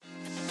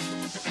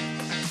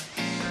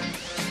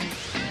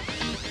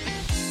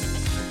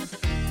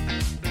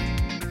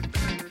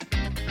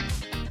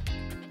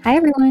Hi,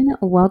 everyone.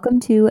 Welcome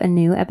to a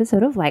new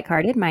episode of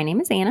Lighthearted. My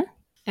name is Anna.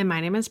 And my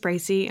name is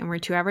Bracy, and we're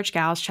two average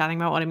gals chatting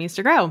about what it means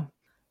to grow.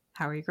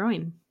 How are you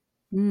growing?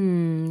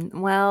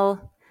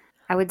 Well,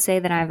 I would say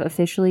that I've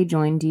officially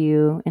joined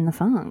you in the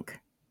funk.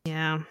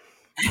 Yeah,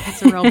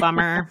 it's a real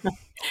bummer.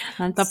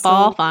 The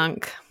fall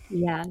funk.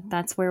 Yeah,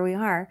 that's where we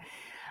are.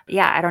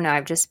 Yeah, I don't know.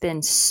 I've just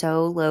been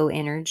so low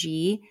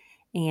energy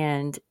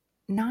and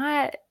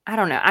I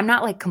don't know. I'm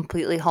not like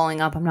completely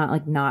holding up. I'm not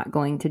like not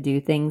going to do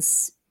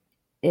things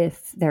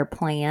if they're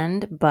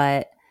planned,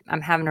 but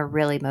I'm having to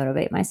really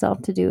motivate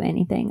myself to do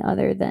anything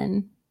other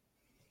than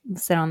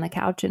sit on the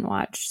couch and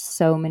watch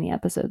so many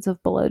episodes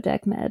of Below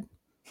Deck Med.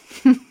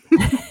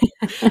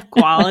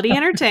 Quality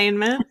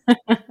entertainment.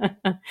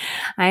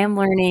 I am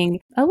learning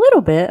a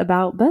little bit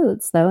about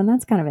boats, though, and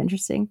that's kind of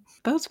interesting.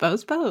 Boats. But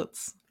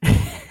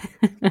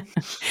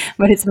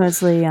it's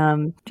mostly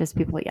just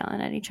people yelling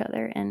at each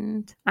other.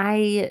 And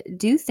I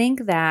do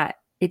think that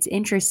it's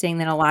interesting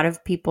that a lot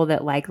of people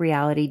that like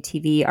reality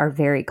TV are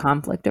very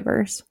conflict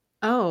averse.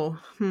 Oh,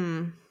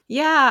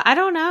 yeah, I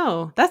don't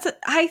know.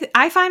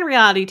 I find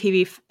reality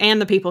TV and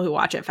the people who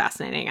watch it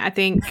fascinating. I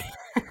think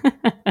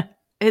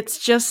it's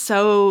just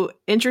so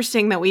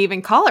interesting that we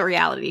even call it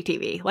reality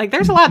TV. Like,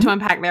 there's a lot to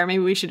unpack there.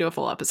 Maybe we should do a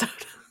full episode.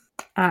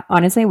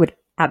 Honestly, I would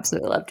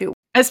absolutely love to.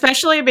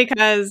 Especially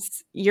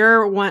because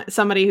you're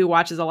somebody who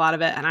watches a lot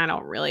of it, and I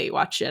don't really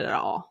watch it at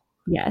all.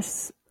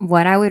 Yes.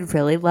 What I would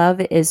really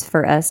love is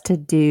for us to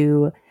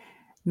do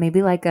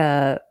maybe like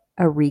a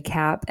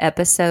recap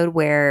episode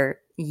where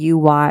you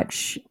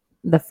watch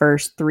the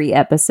first 3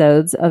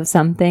 episodes of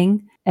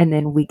something and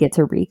then we get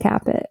to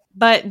recap it.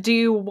 But do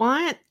you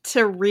want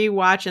to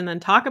rewatch and then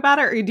talk about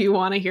it, or do you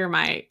want to hear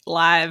my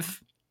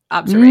live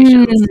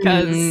observations?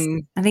 Because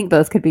I think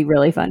both could be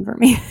really fun for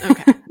me.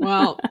 Okay.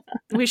 Well,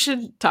 we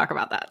should talk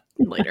about that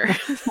later.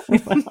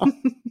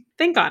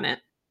 Think on it.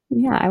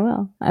 Yeah, I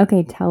will.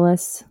 Okay, tell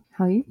us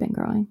how you've been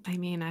growing. I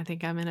mean, I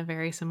think I'm in a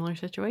very similar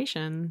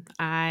situation.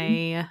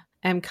 I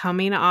am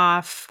coming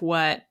off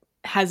what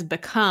has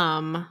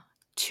become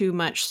too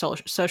much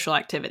social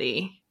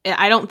activity.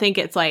 I don't think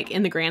it's like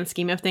in the grand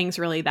scheme of things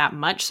really that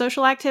much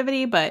social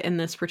activity, but in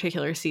this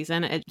particular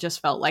season, it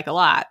just felt like a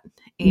lot.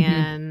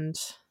 And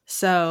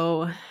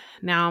so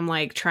now I'm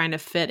like trying to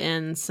fit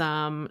in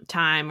some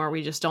time where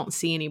we just don't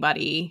see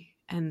anybody,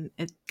 and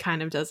it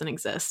kind of doesn't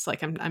exist.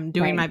 Like I'm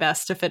doing my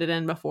best to fit it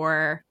in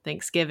before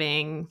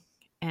Thanksgiving,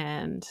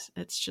 and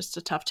it's just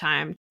a tough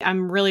time.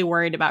 I'm really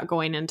worried about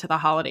going into the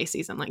holiday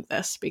season like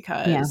this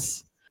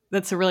because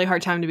that's a really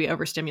hard time to be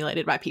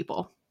overstimulated by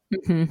people.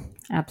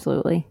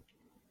 Absolutely.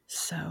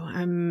 So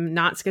I'm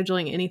not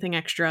scheduling anything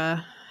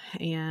extra,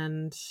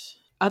 and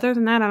other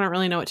than that, I don't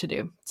really know what to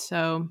do.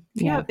 So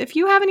if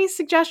you have any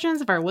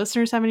suggestions, if our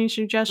listeners have any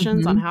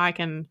suggestions on how I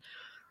can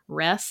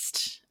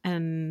rest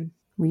and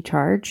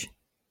recharge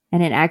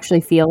and it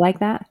actually feel like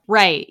that.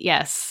 Right.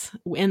 Yes.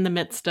 In the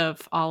midst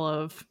of all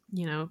of,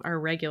 our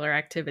regular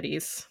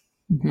activities,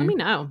 let me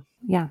know.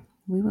 Yeah.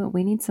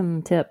 We need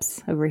some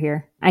tips over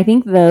here. I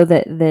think though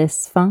that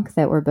this funk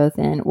that we're both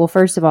in, well,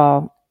 first of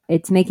all,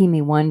 it's making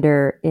me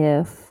wonder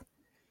if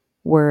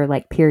we're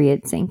like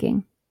period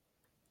syncing.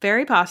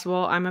 Very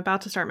possible. I'm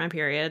about to start my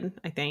period,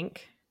 I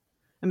think.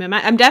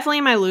 I'm definitely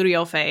in my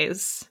luteal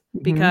phase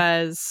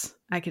because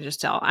I can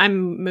just tell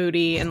I'm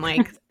moody and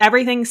like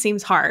everything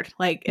seems hard.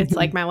 Like it's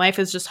like my life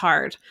is just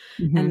hard.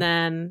 And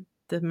then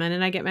the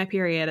minute I get my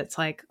period, it's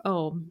like,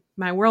 oh,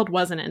 my world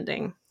wasn't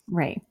ending.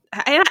 Right.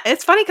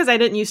 It's funny because I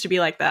didn't used to be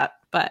like that,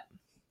 but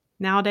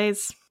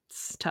nowadays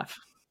it's tough.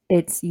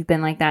 You've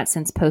been like that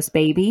since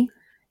post-baby?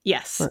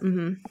 Yes.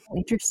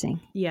 Interesting.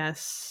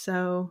 Yes.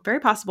 So very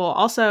possible.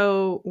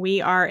 Also,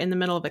 we are in the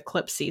middle of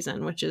eclipse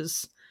season, which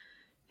is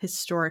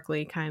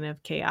historically kind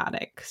of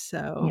chaotic.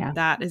 So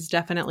that is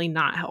definitely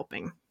not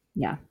helping.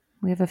 Yeah.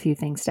 We have a few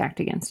things stacked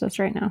against us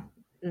right now.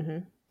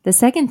 The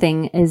second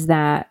thing is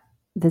that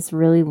this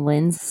really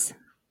lends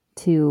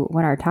to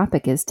what our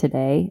topic is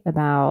today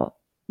about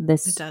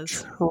this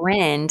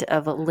trend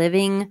of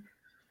living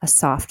a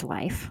soft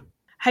life.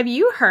 Have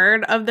you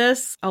heard of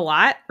this a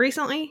lot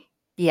recently?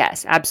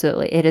 Yes,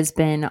 absolutely. It has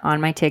been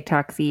on my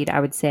TikTok feed, I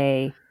would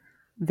say,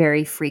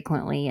 very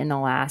frequently in the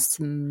last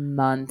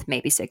month,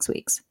 maybe 6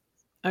 weeks.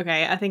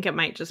 Okay, I think it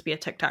might just be a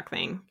TikTok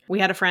thing. We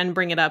had a friend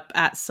bring it up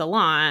at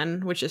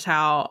Salon, which is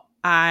how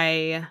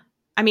I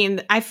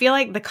feel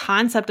like the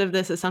concept of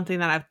this is something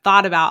that I've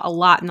thought about a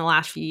lot in the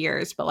last few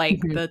years, but like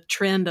the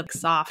trend of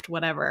soft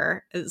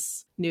whatever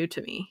is new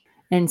to me.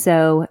 And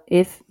so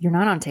if you're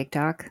not on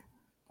TikTok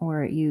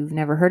or you've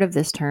never heard of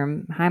this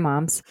term, hi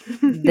moms,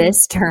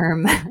 this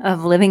term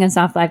of living a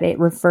soft life, it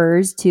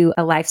refers to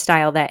a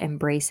lifestyle that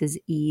embraces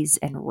ease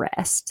and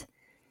rest.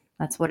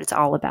 That's what it's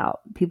all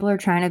about. People are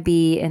trying to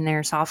be in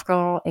their soft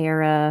girl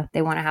era.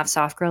 They want to have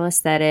soft girl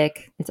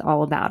aesthetic. It's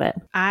all about it.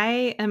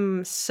 I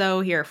am so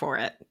here for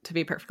it, to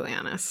be perfectly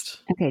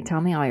honest. Okay, tell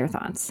me all your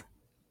thoughts.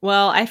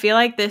 Well, I feel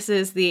like this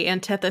is the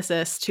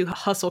antithesis to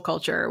hustle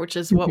culture, which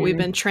is what we've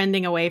been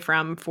trending away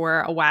from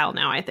for a while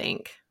now, I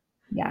think.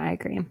 Yeah, I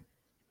agree.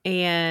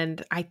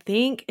 And I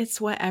think it's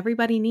what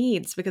everybody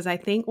needs, because I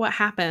think what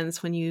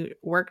happens when you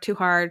work too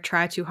hard,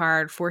 try too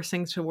hard, force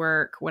things to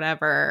work,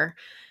 whatever,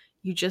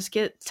 you just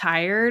get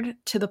tired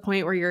to the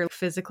point where you're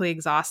physically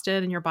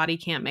exhausted and your body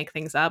can't make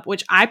things up,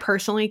 which I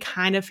personally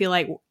kind of feel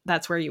like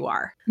that's where you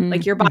are.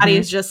 Like your body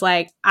is just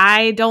like,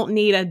 I don't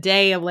need a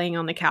day of laying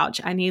on the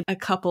couch. I need a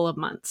couple of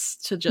months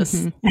to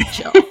just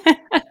chill.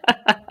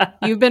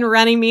 You've been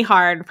running me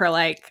hard for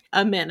like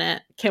a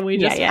minute. Can we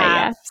just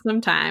have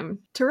some time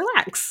to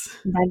relax?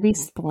 That'd be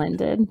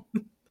splendid.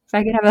 If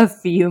I could have a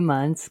few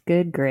months,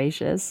 good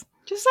gracious.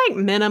 Just like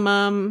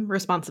minimum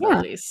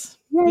responsibilities.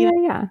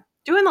 Yeah.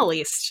 Doing the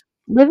least.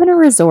 Live in a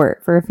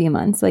resort for a few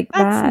months. Like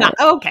that's that.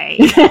 Not okay.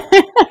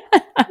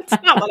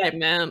 That's not what I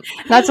meant.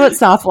 That's what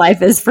soft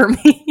life is for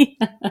me.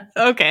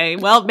 Okay.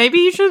 Well, maybe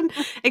you should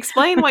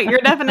explain what your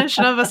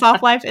definition of a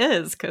soft life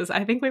is, because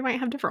I think we might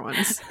have different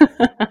ones.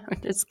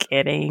 I'm just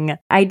kidding.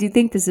 I do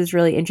think this is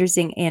really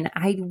interesting. And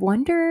I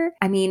wonder,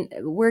 I mean,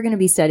 we're going to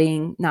be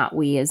studying, not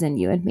we as in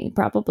you and me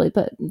probably,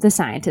 but the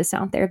scientists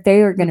out there,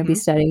 they are going to be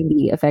studying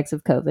the effects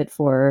of COVID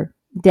for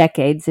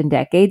decades and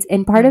decades.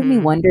 And part of me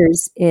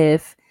wonders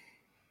if,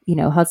 you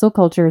know, hustle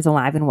culture is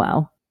alive and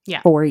well.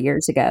 4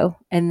 years ago.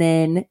 And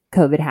then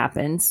COVID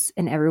happens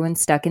and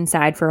everyone's stuck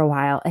inside for a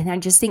while. And I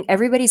just think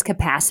everybody's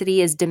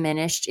capacity is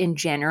diminished in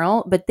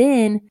general. But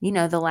then, you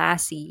know, the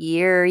last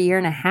year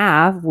and a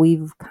half,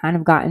 we've kind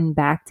of gotten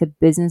back to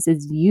business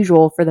as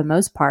usual for the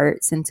most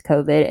part since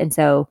COVID. And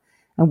so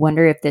I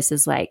wonder if this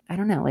is like, I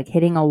don't know, like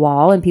hitting a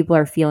wall and people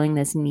are feeling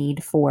this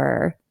need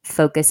for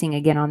focusing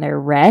again on their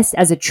rest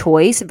as a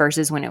choice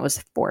versus when it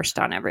was forced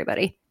on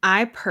everybody.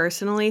 I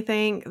personally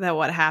think that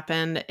what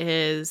happened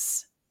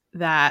is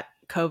that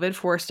COVID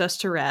forced us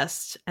to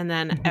rest. And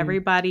then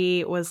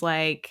everybody was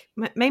like,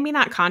 maybe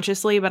not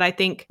consciously, but I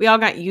think we all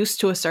got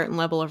used to a certain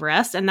level of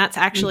rest. And that's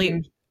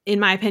actually, in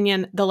my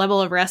opinion, the level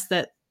of rest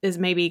that is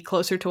maybe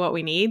closer to what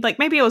we need. Like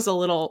maybe it was a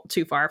little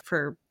too far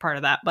for part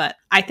of that, but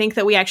I think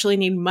that we actually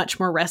need much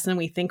more rest than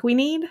we think we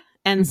need.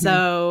 And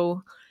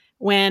so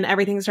when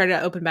everything started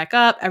to open back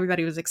up,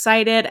 everybody was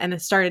excited and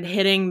it started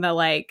hitting the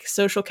like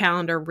social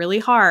calendar really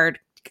hard,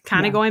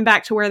 kind of going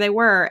back to where they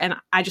were. And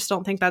I just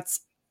don't think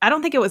I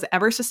don't think it was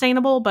ever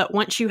sustainable, but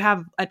once you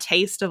have a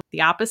taste of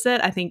the opposite,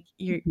 I think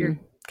you're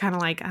kind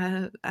of like,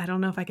 I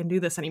don't know if I can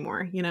do this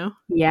anymore, you know?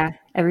 Yeah.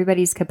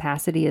 Everybody's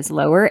capacity is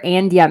lower.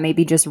 And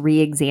maybe just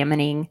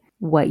re-examining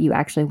what you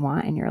actually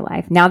want in your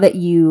life now that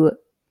you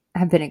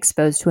have been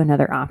exposed to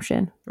another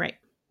option. Right.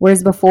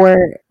 Whereas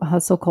before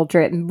hustle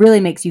culture, it really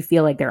makes you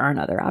feel like there aren't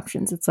other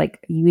options. It's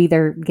like you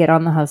either get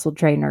on the hustle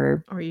train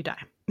or you die.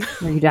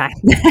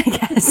 I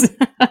guess.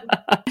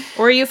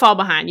 Or you fall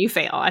behind, you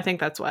fail. I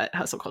think that's what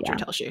hustle culture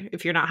tells you.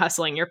 If you're not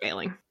hustling, you're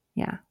failing.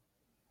 Yeah.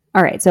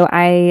 All right. So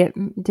I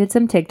did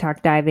some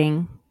TikTok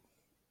diving.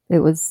 It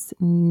was,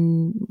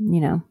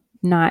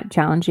 not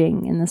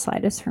challenging in the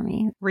slightest for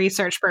me.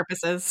 Research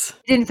purposes.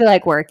 Didn't feel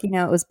like work.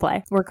 It was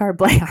play. Work hard,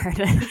 play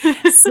hard.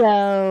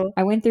 So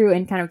I went through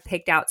and kind of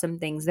picked out some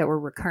things that were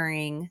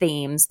recurring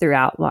themes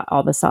throughout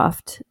all the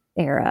soft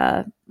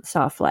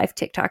life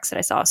TikToks that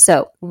I saw.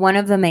 So one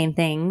of the main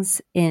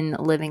things in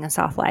living a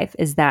soft life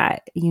is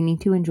that you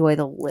need to enjoy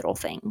the little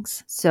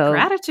things. So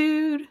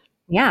gratitude.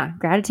 Yeah.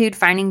 Gratitude,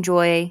 finding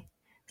joy,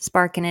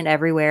 sparking it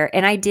everywhere.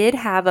 And I did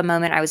have a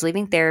moment. I was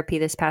leaving therapy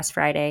this past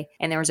Friday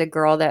and there was a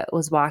girl that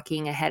was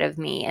walking ahead of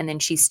me. And then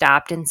she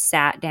stopped and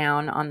sat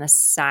down on the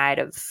side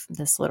of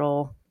this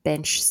little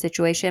bench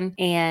situation.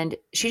 And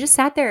she just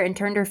sat there and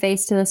turned her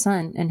face to the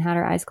sun and had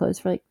her eyes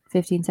closed for like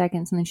 15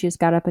 seconds. And then she just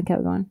got up and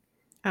kept going.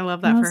 I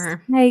love that for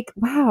her. Like,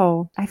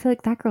 wow, I feel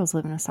like that girl's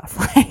living a soft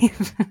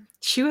life.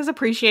 She was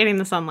appreciating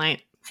the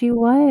sunlight. She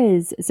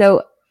was.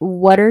 So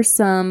what are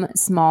some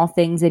small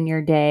things in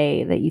your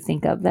day that you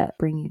think of that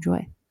bring you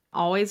joy?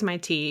 Always my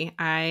tea.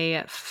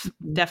 I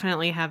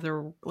definitely have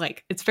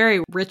it's very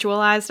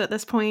ritualized at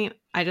this point.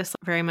 I just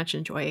very much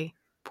enjoy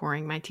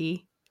pouring my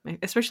tea,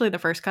 especially the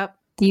first cup.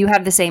 Do you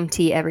have the same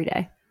tea every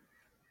day?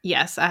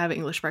 Yes, I have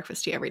English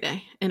breakfast tea every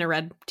day in a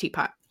red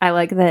teapot. I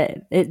like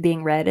that it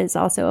being red is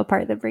also a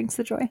part that brings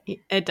the joy.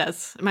 It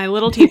does. My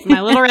little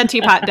red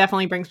teapot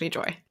definitely brings me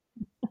joy.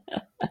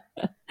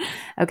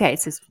 Okay,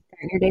 so start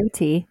your day with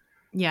tea.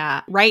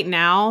 Yeah. Right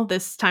now,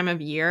 this time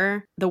of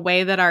year, the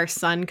way that our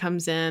sun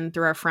comes in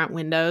through our front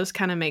windows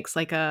kind of makes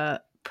like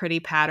a pretty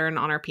pattern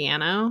on our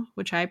piano,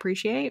 which I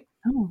appreciate.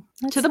 Oh,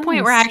 to the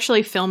point where I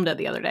actually filmed it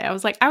the other day. I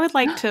was like, I would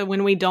like to,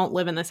 when we don't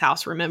live in this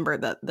house, remember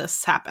that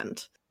this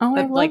happened. Oh,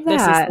 I love that.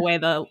 This is the way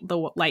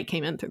the light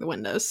came in through the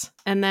windows.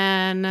 And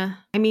then,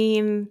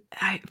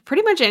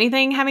 pretty much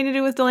anything having to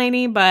do with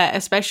Delaney, but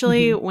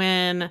especially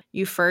when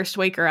you first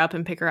wake her up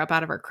and pick her up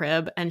out of her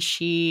crib and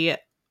she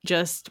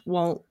just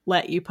won't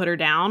let you put her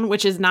down,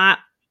 which is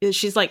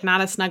she's like not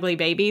a snuggly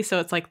baby. So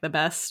it's like the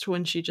best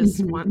when she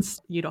just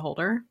wants you to hold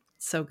her.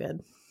 So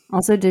good.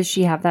 Also, does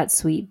she have that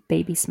sweet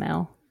baby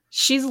smell?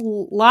 She's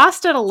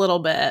lost it a little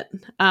bit.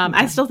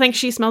 I still think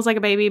she smells like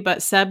a baby,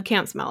 but Seb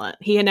can't smell it.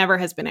 He never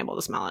has been able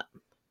to smell it.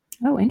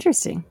 Oh,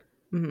 interesting.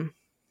 Mm-hmm.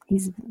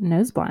 He's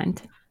nose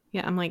blind.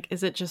 Yeah, I'm like,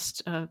 is it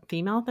just a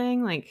female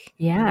thing? Like,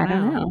 Yeah, I I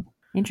don't don't know. know.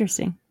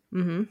 Interesting.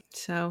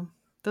 So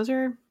those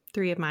are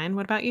 3 of mine.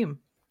 What about you?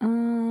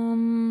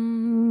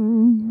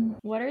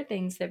 What are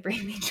things that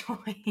bring me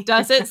joy?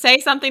 Does it say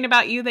something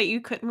about you that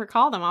you couldn't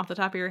recall them off the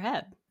top of your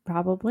head?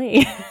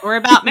 Probably. Or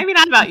about, maybe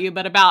not about you,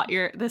 but about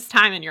this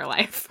time in your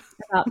life?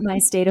 About my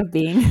state of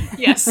being.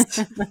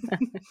 Yes.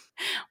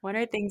 What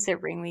are things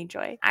that bring me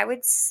joy? I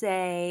would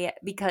say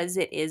because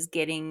it is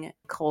getting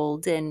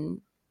cold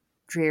and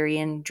dreary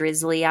and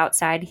drizzly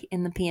outside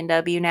in the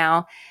PNW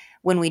now,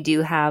 when we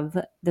do have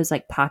those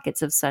like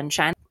pockets of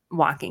sunshine,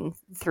 walking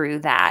through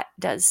that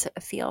does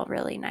feel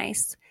really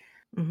nice.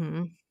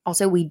 Mm-hmm.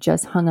 Also, we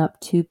just hung up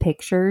 2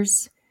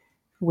 pictures,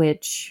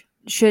 which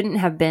shouldn't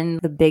have been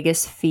the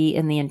biggest feat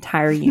in the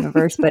entire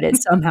universe, but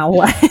it somehow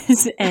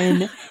was.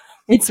 And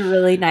it's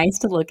really nice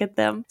to look at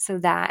them. So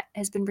that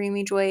has been bringing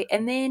me joy.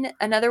 And then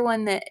another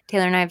one that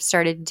Taylor and I have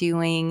started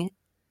doing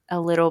a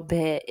little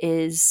bit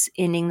is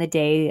ending the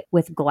day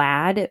with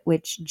glad,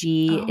 which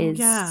G Oh, is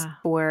yeah.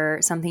 for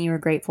something you were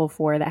grateful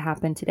for that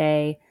happened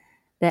today.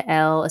 The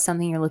L is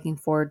something you're looking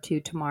forward to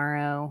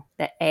tomorrow.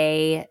 The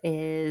A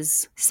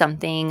is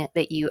something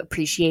that you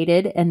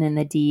appreciated. And then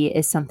the D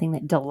is something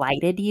that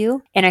delighted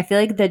you. And I feel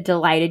like the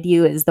delighted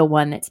you is the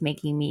one that's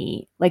making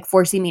me, like,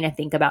 forcing me to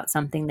think about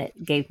something that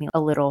gave me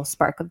a little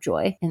spark of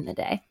joy in the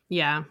day.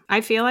 Yeah.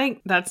 I feel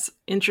like that's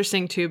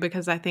interesting too,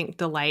 because I think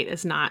delight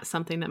is not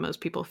something that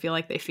most people feel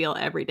like they feel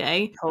every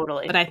day.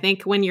 Totally. But I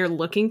think when you're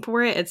looking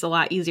for it, it's a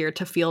lot easier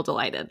to feel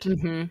delighted.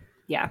 Mm-hmm.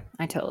 Yeah,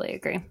 I totally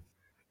agree.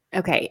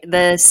 Okay.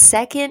 The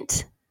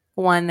second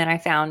one that I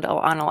found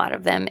on a lot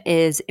of them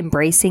is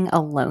embracing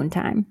alone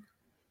time.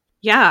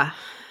 Yeah.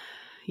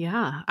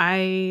 Yeah.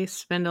 I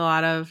spend a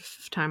lot of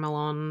time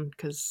alone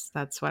because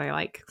that's what I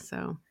like.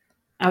 So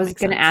I was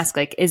going to ask,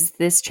 like, is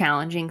this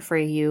challenging for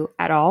you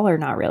at all or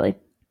not really?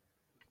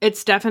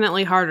 It's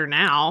definitely harder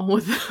now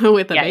with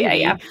a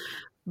baby. Yeah.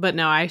 But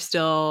no, I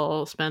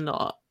still spend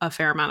a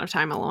fair amount of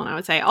time alone, I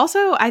would say.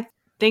 Also, I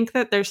think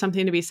that there's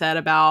something to be said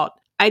about,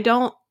 I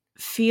don't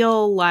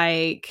feel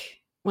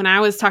like, when I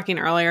was talking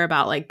earlier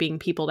about like being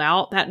peopled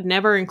out, that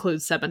never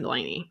includes Seb and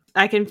Delaney.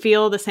 I can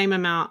feel the same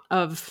amount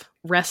of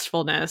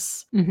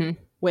restfulness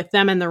with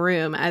them in the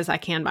room as I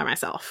can by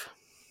myself.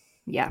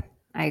 Yeah,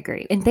 I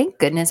agree. And thank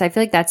goodness, I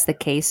feel like that's the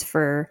case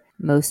for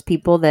most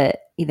people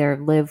that either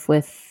live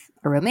with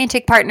a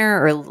romantic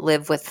partner or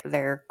live with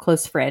their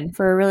close friend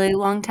for a really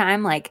long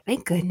time. Like,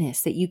 thank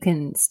goodness that you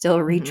can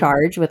still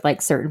recharge with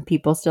like certain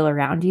people still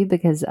around you,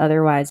 because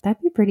otherwise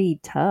that'd be pretty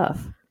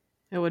tough.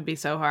 It would be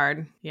so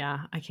hard.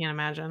 Yeah, I can't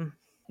imagine.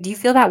 Do you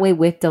feel that way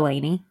with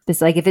Delaney?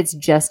 Just like if it's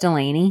just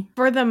Delaney?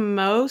 For the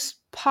most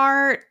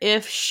part,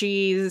 if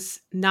she's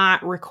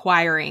not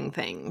requiring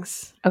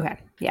things. Okay.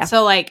 Yeah.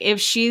 So like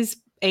if she's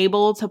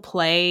able to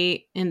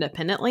play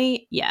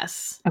independently,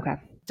 yes. Okay.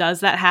 Does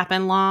that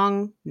happen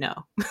long? No.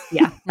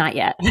 Yeah, not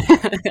yet.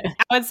 I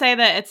would say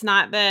that it's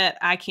not that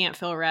I can't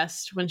feel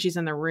rest when she's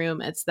in the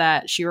room. It's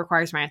that she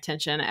requires my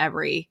attention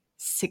every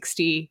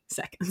 60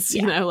 seconds,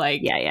 Yeah. you know,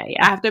 like Yeah.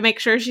 I have to make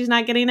sure she's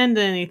not getting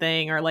into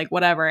anything or like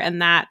whatever.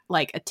 And that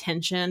like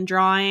attention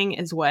drawing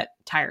is what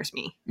tires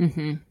me.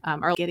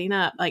 Or getting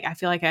up. Like I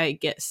feel like I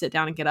sit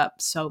down and get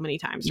up so many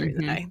times during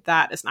the day.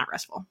 That is not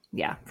restful.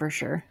 Yeah, for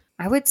sure.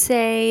 I would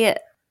say,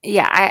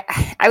 yeah,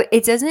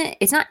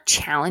 it's not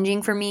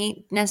challenging for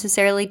me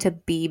necessarily to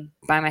be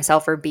by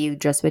myself or be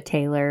just with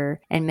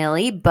Taylor and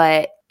Millie,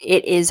 but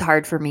it is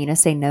hard for me to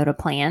say no to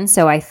plans.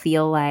 So I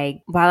feel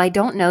like while I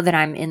don't know that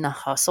I'm in the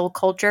hustle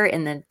culture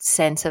in the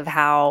sense of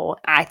how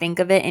I think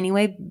of it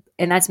anyway,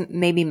 and that's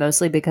maybe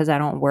mostly because I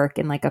don't work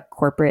in like a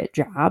corporate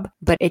job,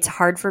 but it's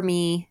hard for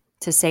me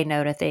to say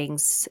no to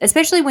things,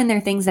 especially when they're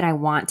things that I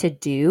want to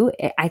do.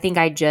 I think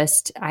I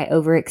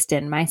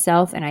overextend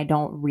myself and I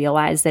don't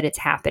realize that it's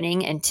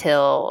happening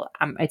until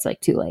it's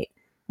like too late.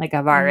 Like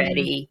I've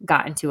already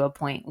gotten to a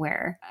point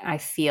where I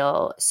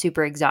feel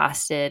super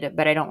exhausted,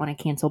 but I don't want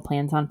to cancel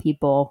plans on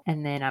people.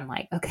 And then I'm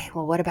like, okay,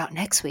 well, what about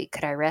next week?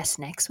 Could I rest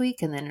next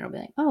week? And then it'll be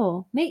like,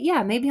 oh,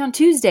 maybe on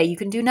Tuesday you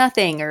can do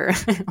nothing or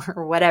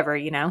or whatever,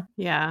 you know?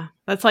 Yeah.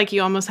 That's like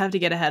you almost have to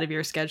get ahead of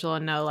your schedule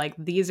and know like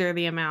these are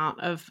the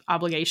amount of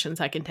obligations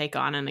I can take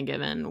on in a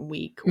given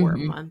week or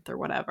month or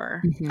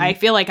whatever. I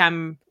feel like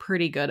I'm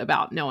pretty good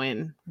about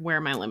knowing where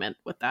my limit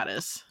with that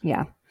is.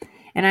 Yeah.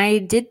 And I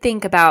did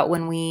think about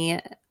when we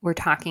were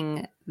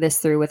talking this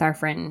through with our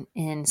friend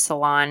in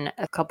Salon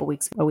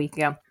a week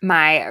ago,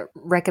 my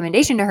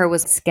recommendation to her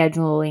was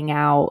scheduling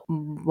out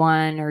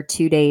 1 or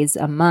 2 days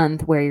a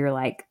month where you're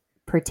like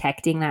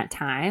protecting that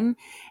time.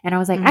 And I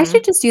was like, I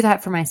should just do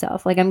that for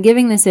myself. Like I'm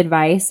giving this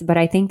advice, but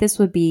I think this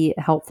would be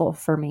helpful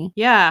for me.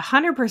 Yeah,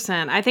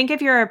 100%. I think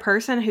if you're a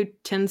person who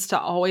tends to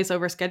always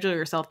overschedule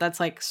yourself, that's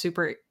like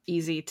super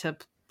easy to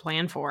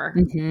plan for,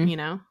 you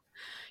know?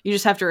 You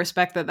just have to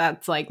respect that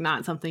that's like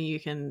not something you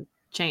can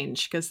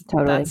change because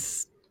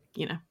that's,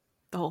 you know.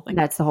 the whole thing.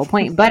 That's the whole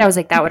point. But I was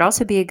like, that would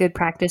also be a good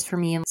practice for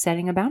me in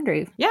setting a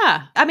boundary.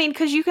 Yeah. I mean,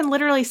 because you can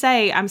literally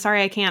say, I'm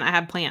sorry, I can't. I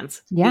have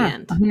plans. Yeah, The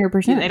end.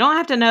 100%. They don't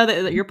have to know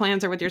that your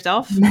plans are with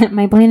yourself.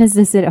 My plan is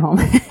to sit at home.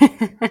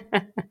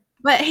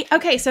 But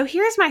okay, so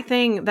here's my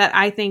thing that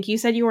I think you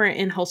said you were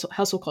in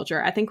hustle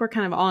culture. I think we're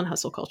kind of all in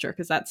hustle culture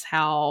because that's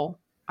how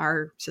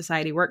our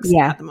society works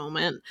at the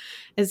moment.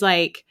 Is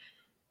like,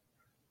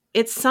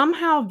 it's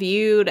somehow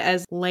viewed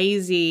as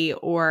lazy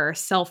or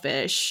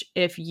selfish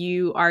if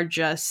you are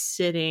just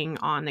sitting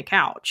on the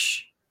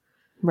couch.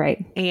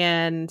 Right.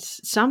 And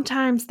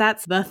sometimes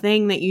that's the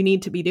thing that you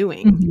need to be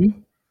doing. Mm-hmm.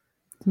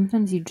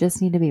 Sometimes you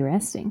just need to be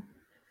resting.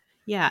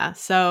 Yeah.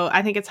 So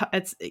I think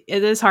it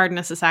is hard in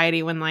a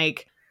society when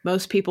like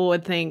most people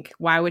would think,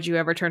 why would you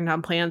ever turn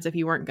down plans if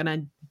you weren't going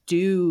to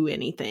do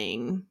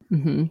anything?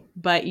 Mm-hmm.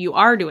 But you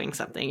are doing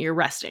something. You're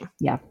resting.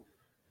 Yeah.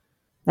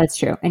 That's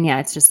true. And yeah,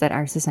 it's just that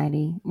our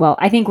society, well,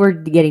 I think we're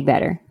getting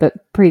better,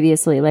 but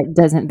previously like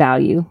doesn't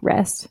value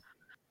rest.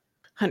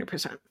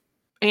 100%.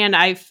 And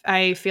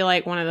I feel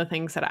like one of the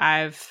things that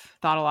I've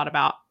thought a lot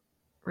about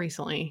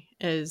recently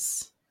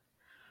is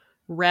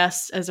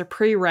rest as a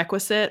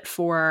prerequisite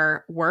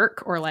for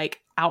work or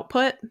like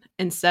output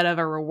instead of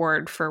a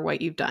reward for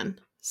what you've done.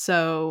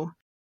 So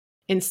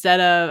instead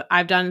of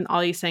I've done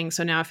all these things,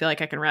 so now I feel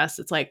like I can rest,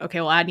 it's like, okay,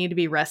 well, I need to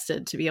be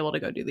rested to be able to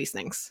go do these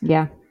things.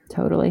 Yeah,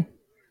 totally.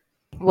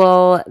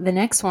 Well, the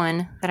next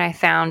one that I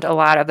found a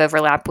lot of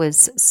overlap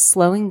was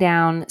slowing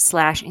down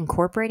 /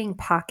 incorporating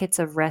pockets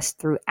of rest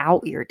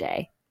throughout your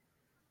day,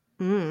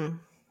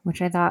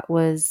 which I thought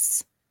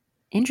was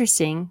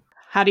interesting.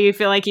 How do you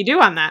feel like you do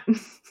on that?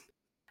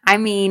 I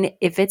mean,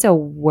 if it's a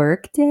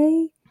work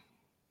day,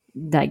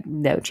 like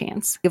no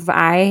chance. If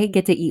I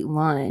get to eat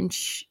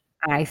lunch,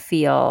 I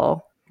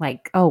feel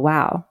like, oh,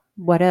 wow,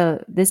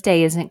 this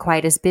day isn't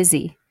quite as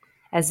busy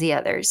as the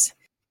others.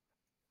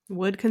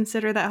 Would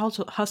consider that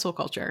hustle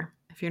culture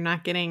if you're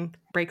not getting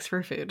breaks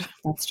for food.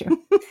 That's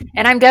true.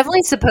 And I'm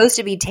definitely supposed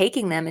to be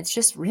taking them. It's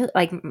just really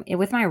like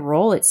with my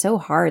role, it's so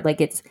hard.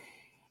 Like it's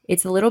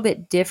a little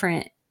bit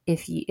different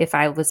if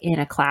I was in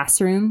a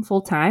classroom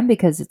full time,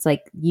 because it's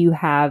like you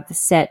have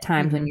set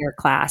times when your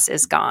class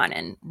is gone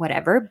and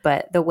whatever.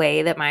 But the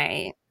way that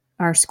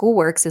our school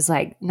works is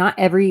like not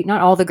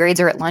all the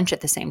grades are at lunch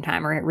at the same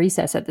time or at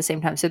recess at the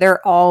same time. So there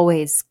are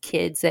always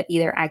kids that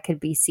either I could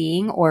be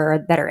seeing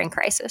or that are in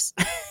crisis.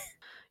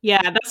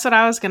 Yeah, that's what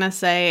I was going to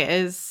say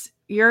is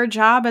your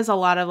job is a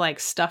lot of like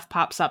stuff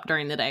pops up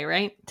during the day,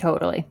 right?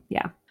 Totally.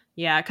 Yeah.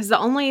 Yeah, because the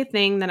only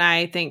thing that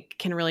I think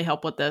can really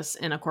help with this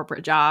in a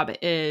corporate job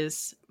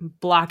is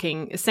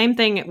blocking. Same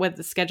thing with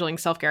the scheduling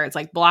self-care. It's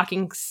like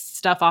blocking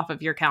stuff off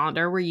of your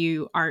calendar where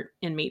you aren't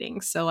in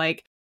meetings. So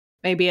like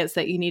maybe it's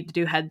that you need to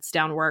do heads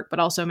down work, but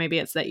also maybe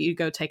it's that you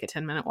go take a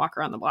 10-minute walk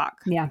around the block.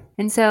 Yeah.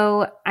 And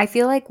so I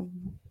feel like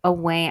a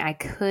way I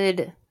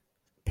could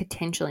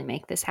potentially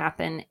make this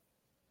happen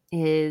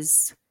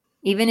is,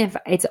 even if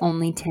it's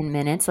only 10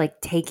 minutes,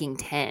 like taking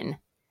 10.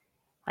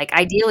 Like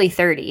ideally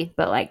 30,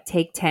 but like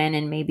take 10,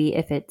 and maybe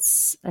if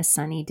it's a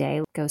sunny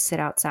day, go sit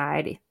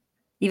outside.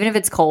 Even if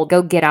it's cold,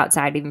 go get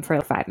outside even for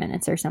 5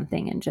 minutes or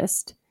something and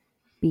just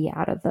be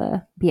out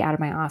of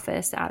my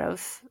office, out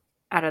of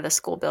the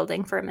school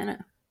building for a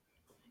minute.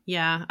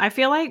 Yeah, I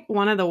feel like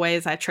one of the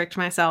ways I tricked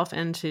myself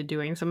into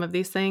doing some of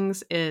these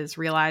things is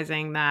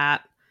realizing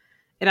that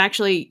it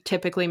actually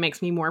typically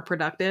makes me more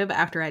productive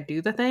after I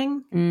do the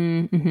thing.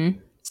 Mm-hmm.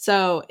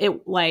 So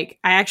it like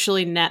I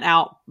actually net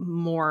out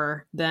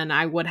more than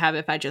I would have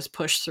if I just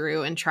pushed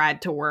through and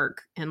tried to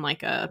work in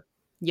like a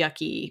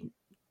yucky,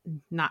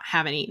 not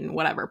haven't eaten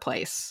whatever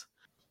place.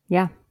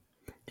 Yeah.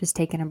 Just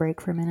taking a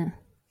break for a minute.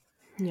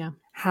 Yeah.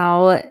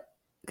 How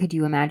could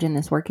you imagine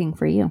this working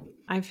for you?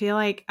 I feel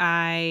like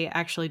I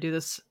actually do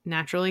this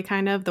naturally,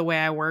 kind of. The way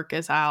I work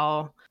is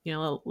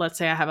let's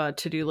say I have a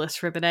to-do list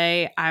for the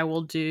day. I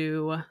will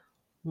do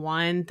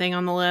one thing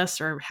on the list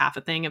or half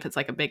a thing if it's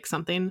like a big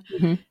something,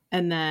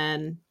 and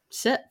then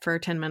sit for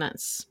 10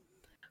 minutes.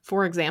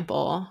 For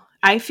example,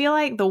 I feel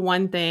like the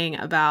one thing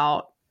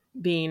about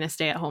being a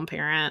stay-at-home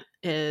parent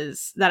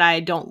is that I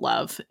don't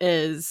love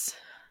is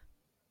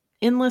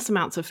endless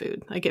amounts of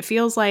food. Like it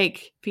feels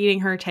like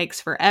feeding her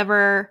takes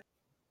forever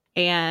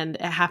and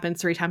it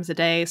happens 3 times a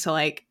day. So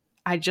like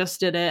I just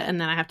did it and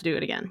then I have to do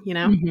it again, you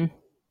know? Mm-hmm.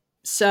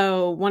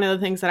 So one of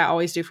the things that I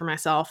always do for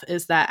myself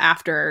is that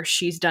after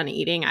she's done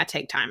eating, I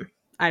take time.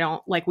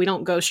 We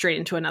don't go straight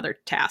into another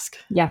task.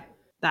 Yeah.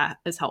 That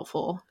is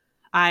helpful.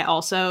 I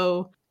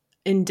also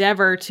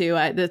endeavor to,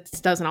 this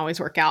doesn't always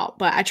work out,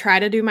 but I try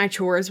to do my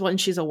chores when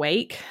she's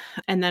awake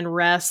and then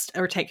rest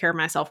or take care of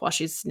myself while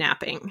she's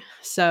napping.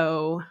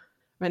 So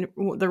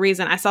the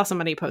reason I saw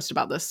somebody post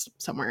about this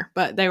somewhere,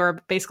 but they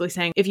were basically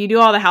saying if you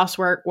do all the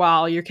housework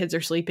while your kids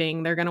are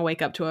sleeping, they're going to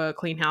wake up to a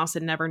clean house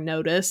and never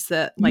notice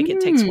that like it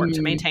takes work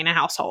to maintain a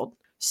household.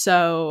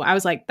 So I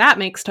was like, that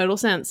makes total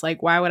sense.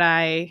 Like, why would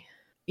I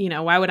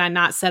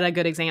not set a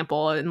good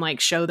example and like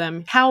show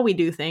them how we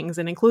do things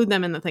and include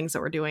them in the things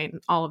that we're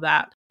doing, all of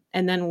that.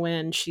 And then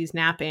when she's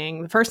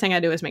napping, the first thing I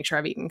do is make sure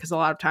I've eaten, because a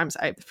lot of times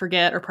I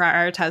forget or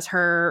prioritize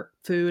her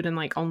food and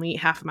like only eat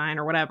half of mine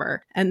or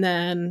whatever. And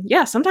then,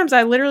 yeah, sometimes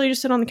I literally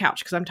just sit on the couch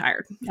because I'm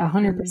tired.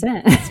 100%.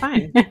 It's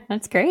fine.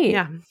 That's great.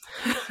 Yeah.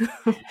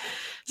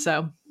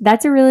 So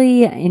that's a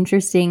really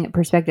interesting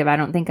perspective. I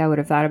don't think I would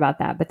have thought about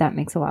that, but that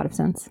makes a lot of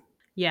sense.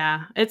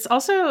 yeah, it's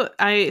also,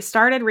 I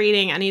started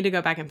reading, I need to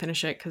go back and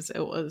finish it because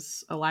it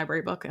was a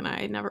library book and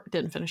I never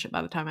didn't finish it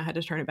by the time I had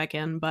to turn it back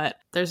in. But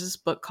there's this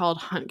book called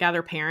Hunt,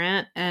 Gather,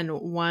 Parent. And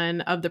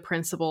one of the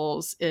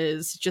principles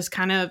is just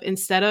kind of,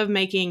 instead of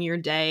making your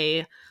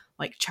day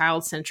like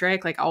child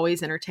centric, like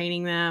always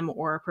entertaining them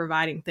or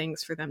providing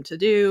things for them to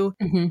do,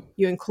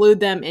 you include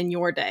them in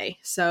your day.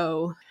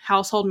 So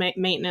household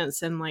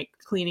maintenance and like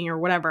cleaning or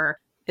whatever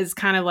is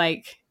kind of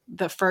like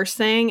the first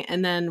thing,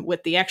 and then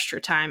with the extra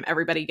time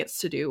everybody gets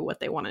to do what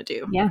they want to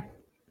do. Yeah.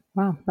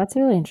 Wow, that's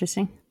really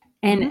interesting.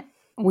 And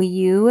will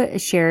you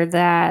share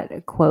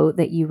that quote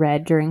that you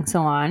read during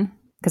Salon?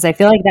 Because I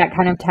feel like that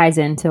kind of ties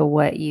into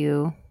what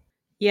you...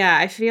 Yeah,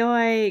 I feel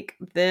like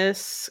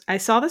I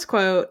saw this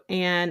quote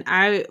and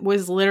I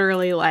was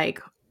literally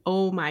like,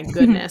 oh my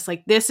goodness,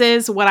 like this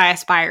is what I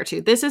aspire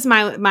to. This is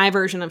my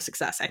version of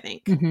success, I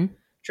think.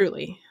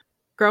 Truly.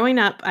 Growing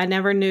up, I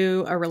never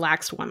knew a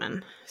relaxed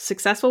woman.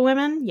 Successful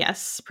women,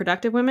 yes.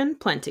 Productive women,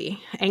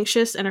 plenty.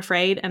 Anxious and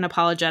afraid and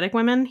apologetic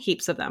women,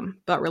 heaps of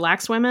them. But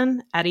relaxed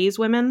women, at ease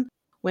women,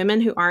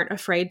 women who aren't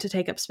afraid to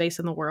take up space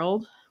in the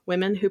world,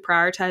 women who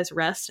prioritize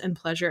rest and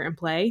pleasure and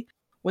play,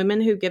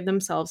 women who give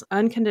themselves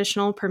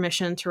unconditional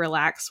permission to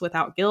relax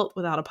without guilt,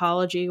 without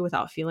apology,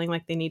 without feeling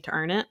like they need to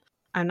earn it.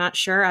 I'm not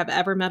sure I've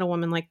ever met a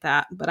woman like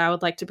that, but I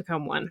would like to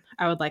become one.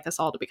 I would like us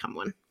all to become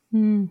one.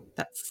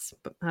 That's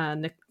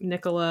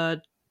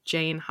Nicola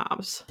Jane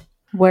Hobbs.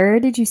 Where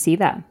did you see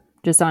that?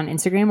 Just on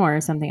Instagram or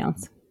something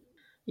else?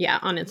 Yeah,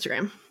 on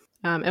Instagram.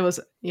 It was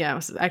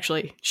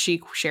actually,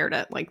 she shared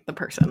it, like the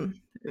person.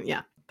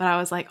 Yeah. But I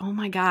was like, oh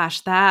my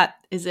gosh, that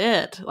is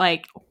it.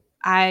 Like,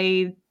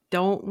 I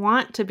don't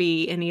want to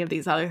be any of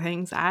these other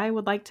things. I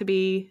would like to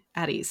be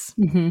at ease.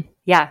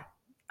 Yeah.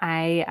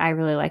 I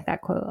really like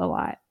that quote a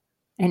lot.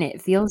 And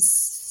it feels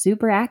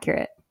super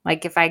accurate.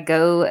 Like if I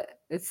go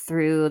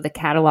through the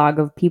catalog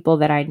of people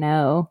that I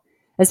know,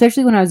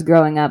 especially when I was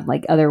growing up,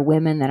 like other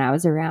women that I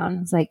was around,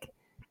 I was like,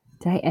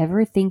 did I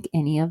ever think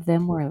any of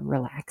them were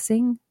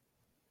relaxing?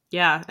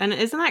 Yeah. And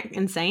isn't that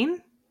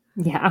insane?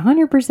 Yeah,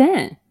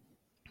 100%.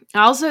 I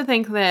also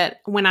think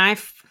that when I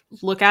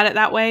look at it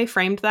that way,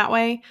 framed that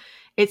way,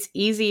 it's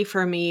easy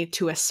for me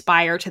to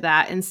aspire to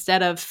that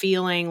instead of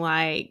feeling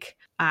like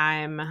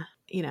I'm,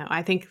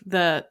 I think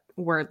the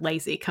word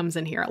lazy comes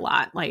in here a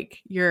lot.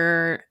 Like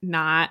you're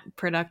not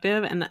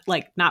productive, and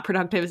like not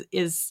productive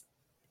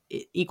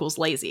equals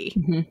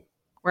lazy.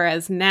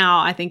 Whereas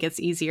now I think it's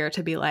easier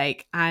to be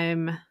like,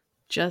 I'm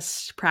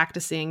just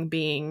practicing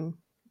being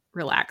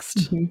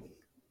relaxed.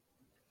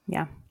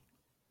 Yeah.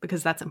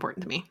 Because that's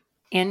important to me.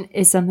 And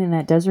it's something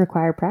that does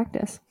require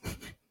practice.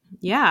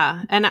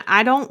 Yeah. And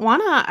I don't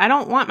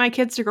want my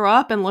kids to grow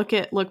up and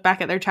look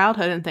back at their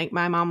childhood and think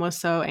my mom was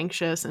so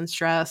anxious and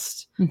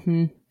stressed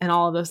and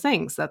all of those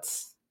things.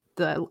 That's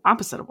the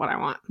opposite of what I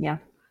want. Yeah,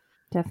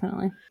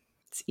 definitely.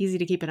 It's easy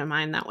to keep it in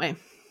mind that way.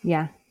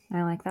 Yeah,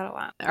 I like that a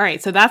lot. All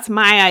right. So that's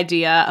my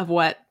idea of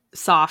what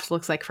soft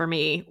looks like for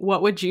me.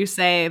 What would you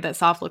say that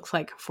soft looks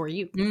like for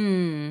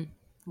you?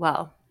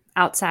 Well,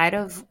 outside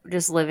of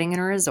just living in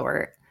a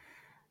resort,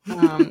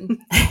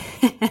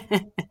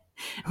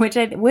 which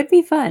would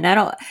be fun. I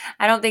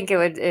don't think it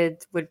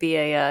would be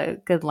a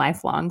good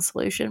lifelong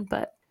solution,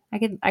 but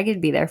I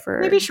could be there for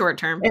maybe short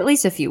term, at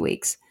least a few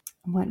weeks.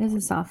 What does a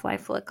soft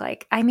life look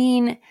like? I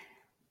mean,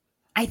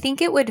 I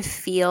think it would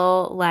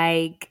feel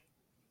like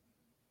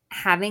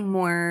having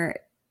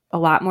a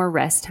lot more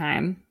rest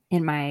time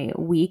in my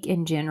week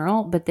in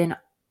general, but then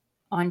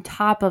on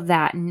top of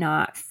that,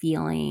 not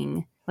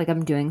feeling like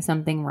I'm doing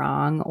something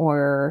wrong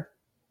or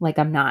like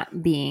I'm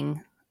not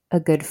being a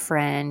good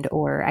friend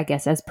or I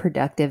guess as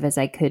productive as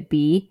I could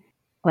be,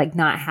 like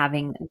not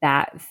having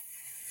that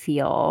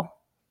feel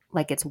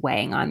like it's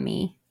weighing on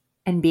me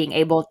and being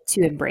able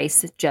to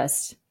embrace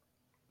just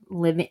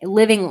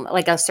living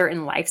like a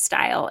certain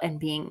lifestyle and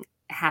being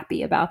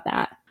happy about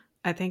that.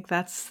 I think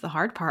that's the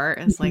hard part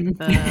is like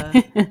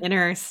the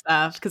inner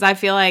stuff. Cause I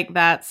feel like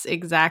that's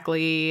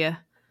exactly,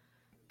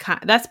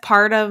 that's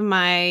part of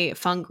my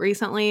funk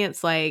recently.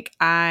 It's like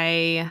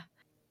I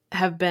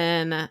have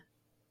been,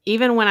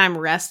 even when I'm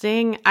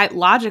resting, I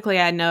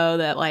know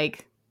that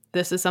like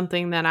this is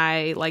something that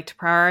I like to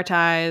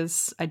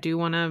prioritize. I do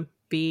want to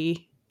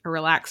be a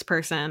relaxed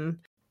person,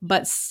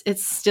 but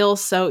it's still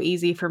so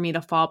easy for me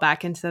to fall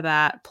back into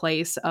that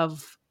place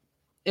of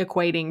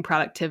equating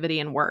productivity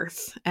and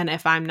worth. And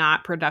if I'm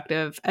not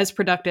productive as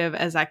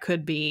I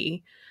could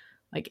be,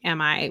 like,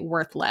 am I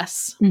worth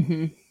less?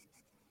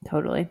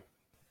 Totally.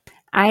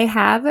 I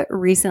have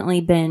recently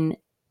been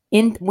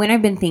when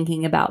I've been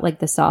thinking about like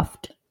the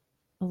soft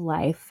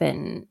life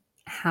and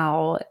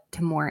how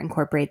to more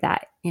incorporate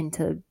that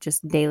into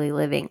just daily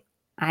living.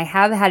 I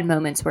have had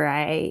moments where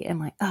I am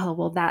like, oh,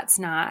 well, that's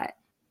not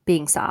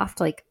being soft.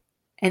 Like,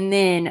 and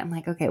then I'm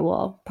like, okay,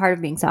 well, part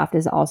of being soft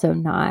is also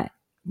not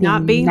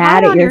being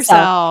mad hard at on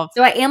yourself.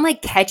 So I am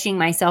like catching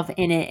myself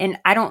in it. And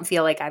I don't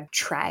feel like I've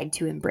tried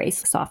to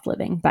embrace soft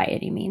living by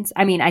any means.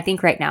 I mean, I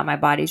think right now my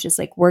body's just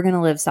like, we're going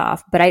to live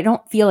soft, but I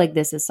don't feel like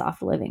this is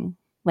soft living.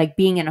 Like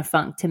being in a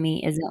funk to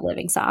me isn't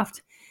living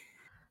soft.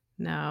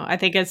 No, I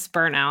think it's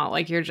burnout.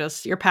 Like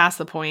you're past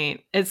the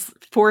point. It's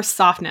forced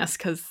softness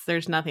because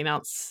there's nothing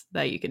else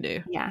that you can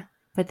do. Yeah.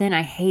 But then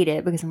I hate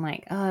it because I'm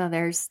like, oh,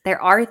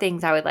 there are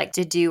things I would like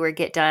to do or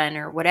get done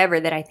or whatever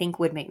that I think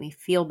would make me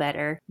feel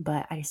better,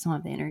 but I just don't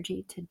have the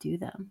energy to do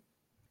them.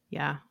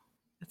 Yeah.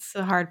 It's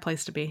a hard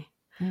place to be.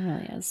 It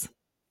really is.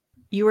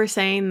 You were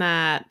saying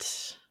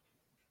that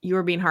you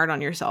were being hard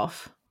on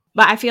yourself.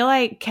 But I feel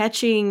like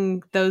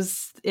catching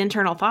those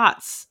internal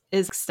thoughts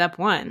is step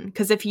one.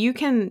 Because if you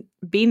can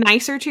be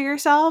nicer to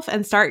yourself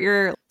and start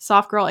your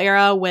soft girl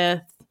era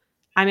with,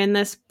 I'm in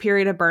this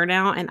period of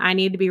burnout and I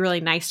need to be really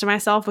nice to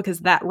myself,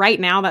 because that right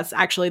now, that's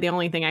actually the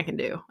only thing I can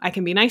do. I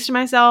can be nice to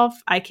myself.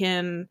 I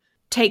can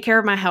take care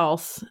of my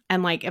health.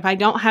 And like, if I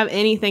don't have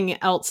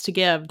anything else to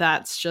give,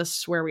 that's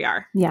just where we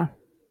are. Yeah.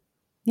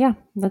 Yeah,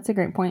 that's a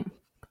great point.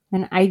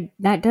 And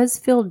that does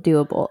feel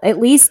doable. At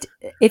least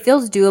it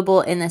feels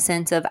doable in the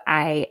sense of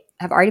I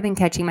have already been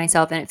catching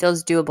myself, and it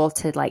feels doable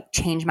to like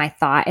change my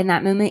thought in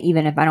that moment,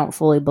 even if I don't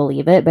fully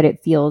believe it, but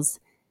it feels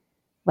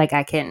like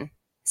I can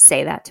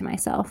say that to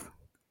myself.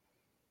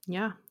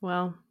 Yeah.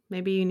 Well,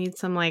 maybe you need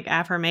some like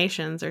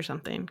affirmations or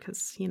something,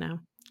 because,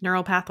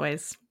 neural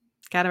pathways.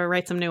 Got to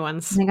write some new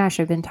ones. Oh my gosh,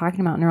 I've been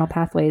talking about neural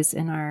pathways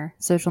in our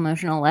social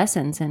emotional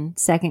lessons in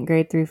 2nd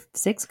grade through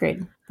 6th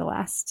grade the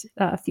last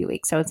few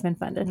weeks. So it's been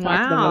fun to talk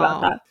to them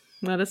about that.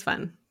 That is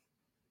fun.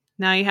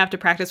 Now you have to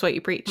practice what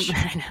you preach.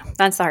 I know.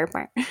 That's the hard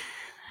part.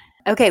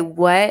 Okay,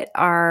 what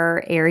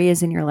are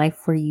areas in your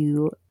life where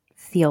you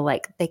feel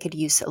like they could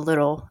use a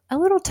little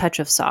touch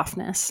of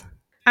softness?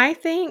 I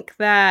think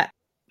that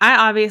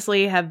I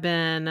obviously have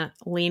been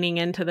leaning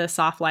into this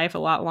soft life a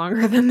lot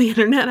longer than the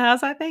internet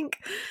has, I think.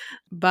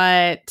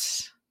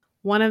 But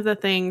one of the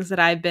things that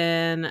I've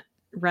been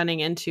running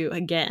into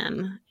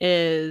again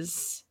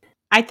is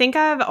I think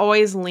I've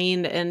always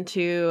leaned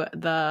into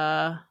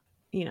the,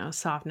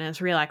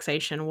 softness,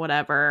 relaxation,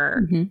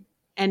 whatever. Mm-hmm.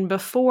 And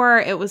before,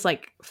 it was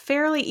like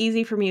fairly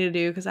easy for me to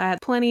do because I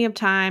had plenty of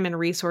time and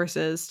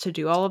resources to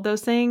do all of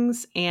those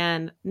things.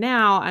 And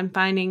now I'm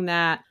finding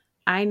that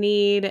I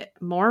need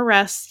more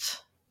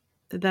rest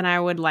than I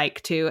would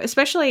like to.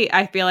 Especially,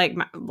 I feel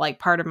like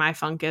part of my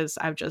funk is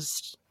I've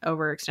just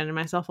overextended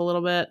myself a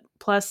little bit.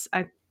 Plus,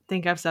 I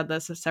think I've said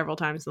this several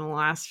times in the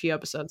last few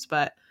episodes,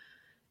 but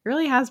it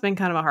really has been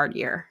kind of a hard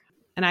year.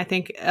 And I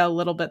think a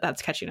little bit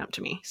that's catching up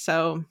to me.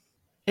 So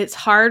it's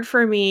hard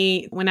for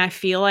me when I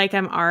feel like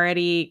I'm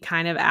already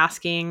kind of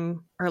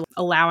asking or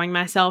allowing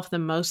myself the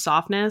most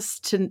softness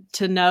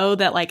to know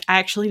that like I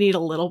actually need a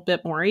little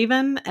bit more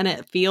even. And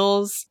it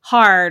feels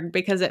hard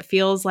because it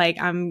feels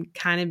like I'm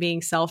kind of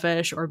being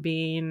selfish or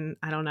being,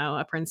 I don't know,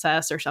 a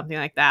princess or something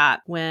like that,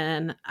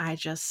 when I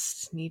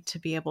just need to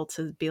be able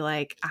to be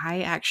like,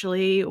 I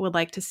actually would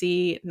like to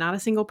see not a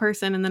single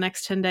person in the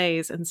next 10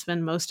 days and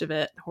spend most of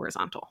it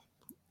horizontal.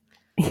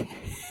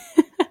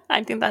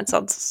 I think that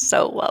sounds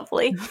so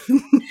lovely.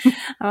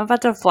 I'm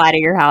about to fly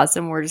to your house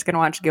and we're just going to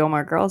watch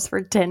Gilmore Girls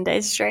for 10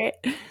 days straight.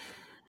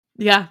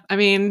 Yeah. I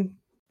mean,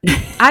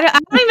 I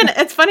don't even,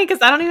 it's funny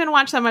because I don't even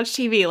watch that much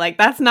TV. Like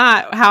that's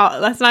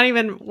not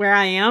even where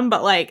I am.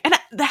 But like, and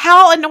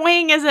how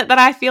annoying is it that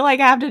I feel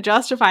like I have to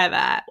justify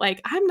that? Like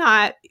I'm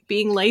not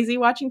being lazy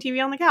watching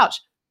TV on the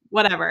couch.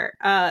 Whatever.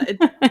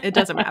 It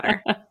doesn't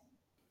matter.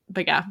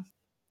 But yeah.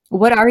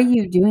 What are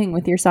you doing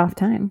with your soft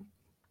time?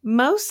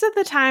 Most of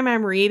the time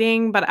I'm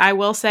reading, but I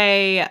will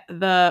say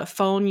the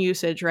phone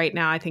usage right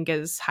now I think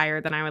is higher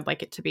than I would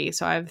like it to be.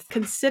 So I've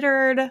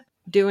considered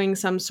doing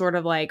some sort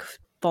of like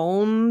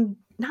phone,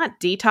 not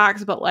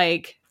detox, but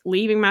like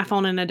leaving my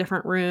phone in a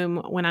different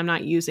room when I'm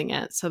not using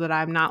it so that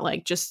I'm not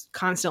like just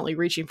constantly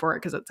reaching for it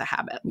because it's a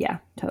habit. Yeah,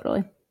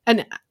 totally.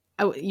 And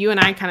you and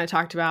I kind of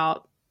talked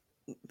about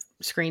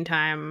screen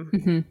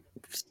time,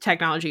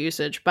 technology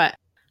usage, but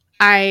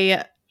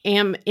I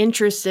am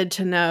interested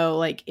to know,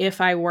 like,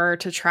 if I were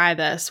to try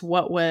this,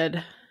 what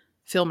would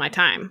fill my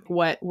time?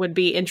 What would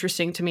be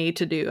interesting to me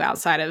to do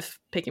outside of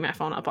picking my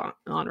phone up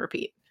on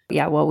repeat?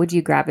 Yeah, what would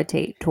you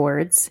gravitate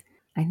towards?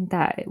 I think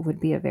that would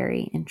be a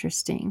very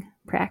interesting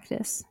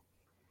practice.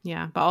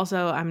 Yeah, but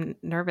also I'm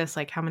nervous,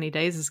 like, how many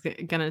days is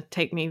going to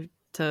take me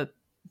to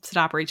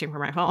stop reaching for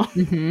my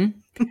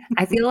phone?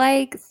 I feel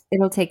like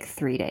it'll take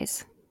 3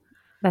 days.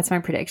 That's my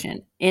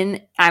prediction.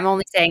 And I'm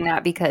only saying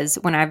that because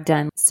when I've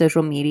done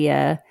social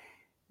media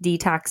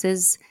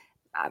detoxes,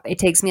 it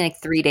takes me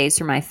like 3 days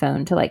for my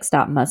phone to like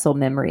stop muscle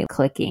memory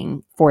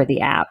clicking for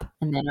the app.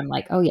 And then I'm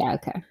like, oh yeah,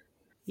 okay.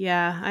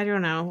 Yeah, I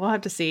don't know. We'll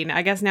have to see.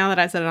 I guess now that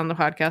I said it on the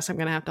podcast, I'm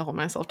going to have to hold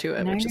myself to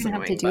it. Now which you're is going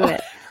to have to annoying, do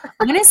it.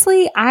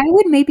 Honestly, I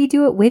would maybe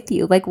do it with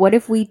you. Like, what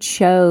if we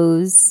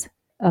chose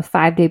a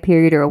 5-day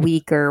period or a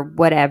week or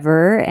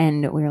whatever,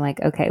 and we were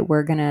like, okay,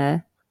 we're going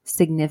to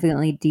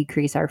significantly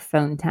decrease our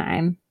phone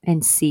time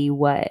and see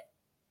what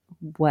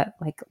what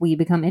like we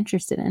become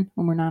interested in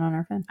when we're not on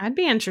our phone. I'd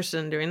be interested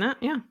in doing that.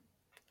 Yeah.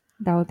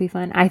 That would be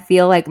fun. I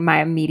feel like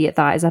my immediate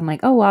thought is I'm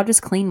like, oh, well, I'll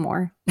just clean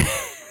more.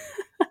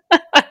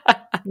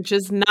 Which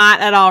is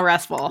not at all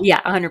restful. Yeah,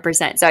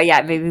 100%. So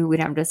yeah, maybe we'd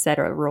have to set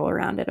a rule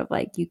around it of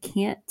like, you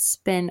can't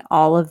spend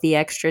all of the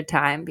extra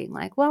time being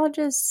like, well, I'll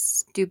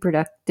just do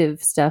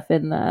productive stuff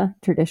in the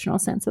traditional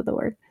sense of the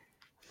word.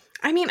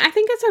 I mean, I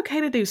think it's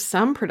okay to do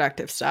some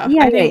productive stuff.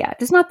 Yeah.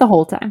 Just not the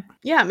whole time.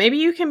 Yeah, maybe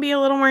you can be a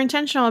little more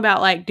intentional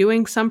about like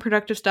doing some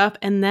productive stuff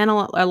and then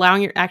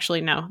allowing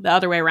the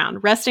other way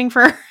around, resting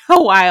for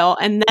a while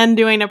and then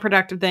doing a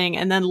productive thing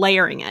and then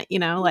layering it,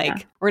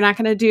 we're not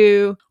going to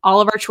do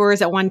all of our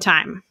chores at one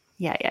time.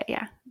 Yeah.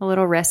 A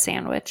little rest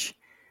sandwich.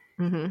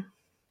 Mm-hmm.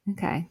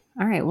 Okay.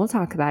 All right. We'll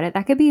talk about it.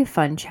 That could be a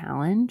fun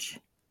challenge.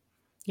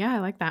 Yeah, I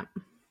like that.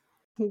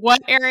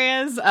 What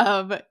areas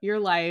of your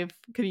life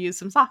could use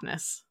some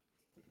softness?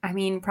 I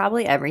mean,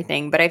 probably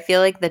everything, but I feel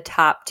like the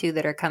top two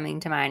that are coming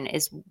to mind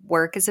is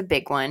work is a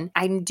big one.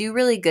 I do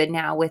really good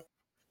now with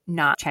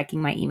not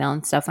checking my email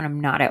and stuff when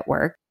I'm not at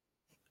work.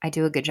 I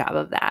do a good job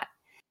of that.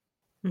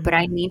 Mm-hmm. But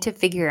I need to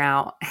figure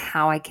out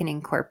how I can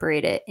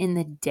incorporate it in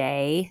the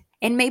day.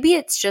 And maybe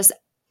it's just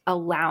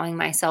allowing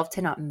myself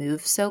to not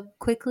move so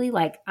quickly.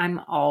 Like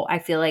I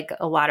feel like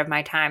a lot of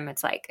my time,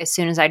 it's like as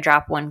soon as I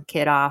drop one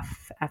kid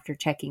off after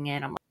checking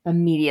in, I'm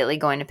immediately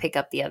going to pick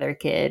up the other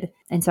kid.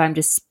 And so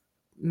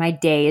my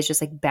day is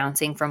just like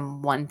bouncing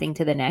from one thing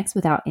to the next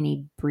without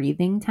any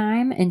breathing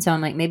time. And so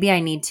I'm like, maybe I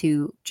need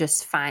to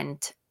just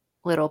find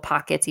little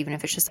pockets, even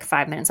if it's just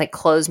 5 minutes, like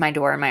close my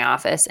door in my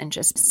office and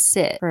just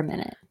sit for a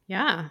minute.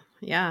 Yeah.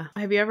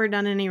 Have you ever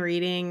done any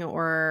reading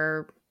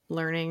or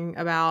learning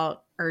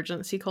about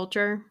urgency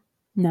culture?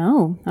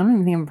 No, I don't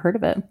even think I've heard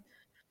of it.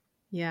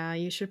 Yeah,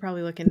 you should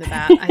probably look into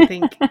that. I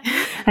think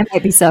I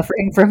might be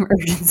suffering from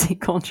urgency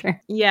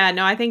culture. Yeah,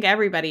 no, I think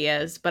everybody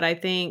is. But I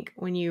think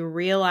when you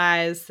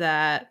realize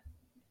that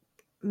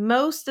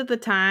most of the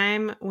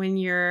time when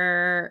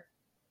you're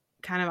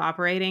kind of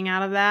operating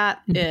out of that,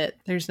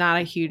 there's not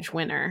a huge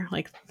winner.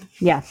 Like,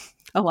 yeah,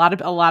 a lot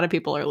of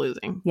people are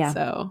losing. Yeah.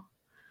 So,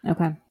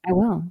 okay, I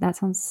will. That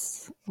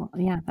sounds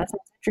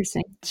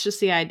interesting. It's just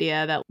the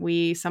idea that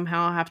we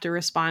somehow have to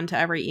respond to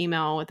every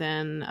email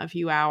within a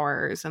few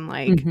hours. And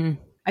like,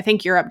 I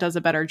think Europe does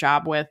a better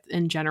job with,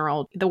 in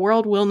general, the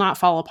world will not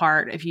fall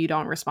apart if you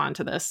don't respond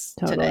to this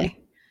today.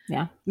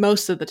 Yeah.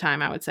 Most of the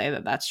time, I would say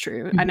that that's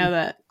true. I know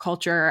that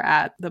culture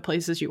at the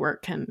places you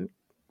work can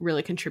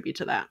really contribute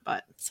to that,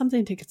 but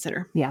something to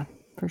consider. Yeah,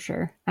 for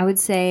sure. I would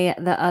say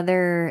the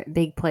other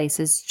big place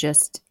is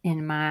just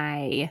in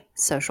my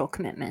social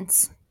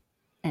commitments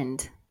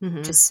and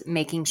just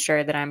making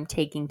sure that I'm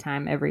taking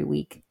time every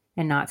week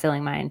and not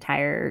filling my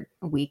entire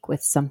week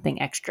with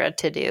something extra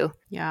to do.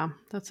 Yeah,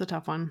 that's a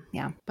tough one.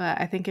 Yeah.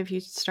 But I think if you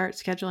start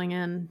scheduling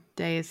in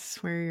days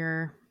where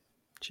you're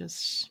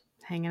just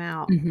hanging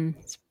out,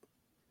 it's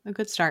a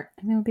good start.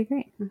 I think it would be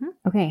great.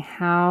 Okay.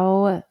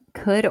 How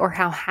could or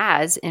how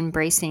has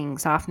embracing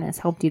softness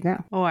helped you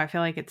grow? Oh, I feel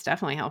like it's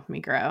definitely helped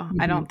me grow.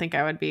 I don't think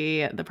I would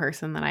be the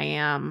person that I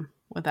am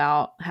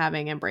without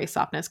having embraced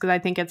softness, because I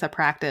think it's a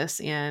practice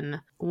in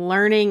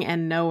learning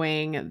and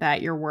knowing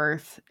that your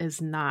worth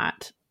is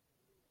not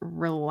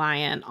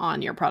reliant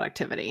on your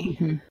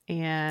productivity.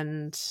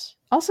 And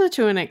also,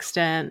 to an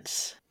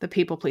extent, the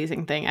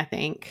people-pleasing thing, I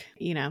think,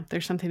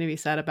 there's something to be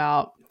said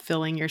about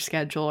filling your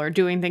schedule or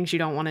doing things you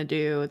don't want to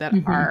do that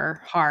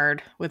are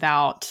hard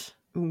without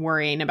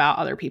worrying about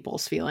other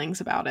people's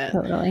feelings about it.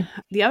 Totally.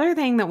 The other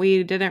thing that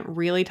we didn't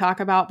really talk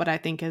about, but I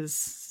think is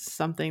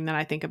something that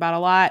I think about a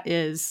lot,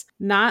 is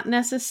not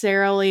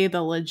necessarily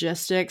the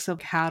logistics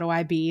of how do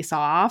I be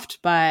soft,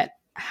 but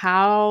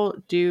how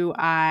do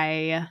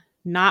I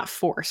not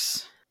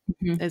force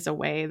is a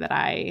way that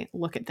I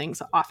look at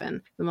things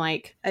often. I'm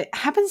like, it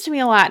happens to me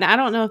a lot. And I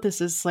don't know if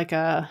this is like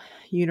a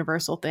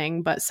universal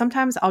thing, but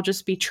sometimes I'll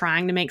just be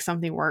trying to make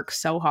something work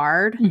so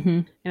hard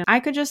and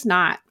I could just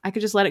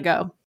let it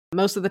go.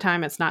 Most of the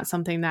time it's not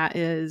something that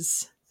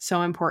is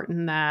so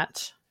important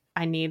that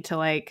I need to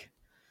like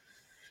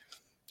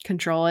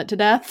control it to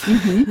death.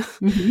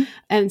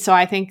 And so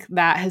I think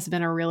that has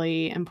been a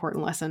really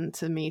important lesson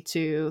to me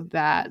too,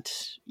 that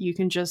you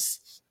can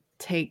just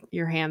take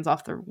your hands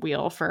off the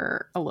wheel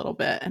for a little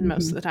bit and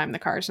most of the time the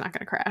car is not going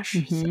to crash.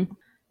 So.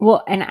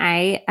 Well, and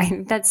I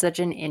think that's such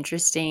an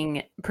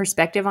interesting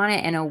perspective on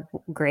it and a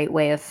great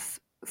way of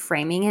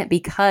framing it,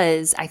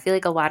 because I feel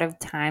like a lot of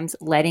times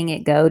letting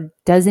it go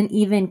doesn't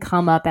even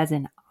come up as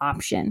an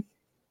option.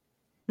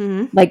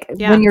 Like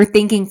when you're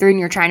thinking through and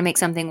you're trying to make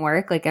something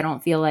work, like I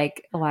don't feel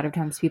like a lot of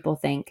times people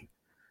think,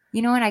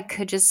 you know what, I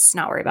could just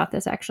not worry about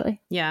this actually.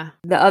 Yeah.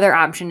 The other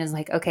option is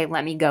like, okay,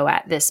 let me go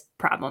at this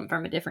problem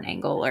from a different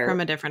angle or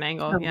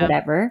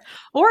whatever.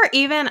 Or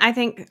even I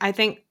think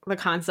the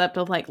concept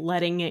of like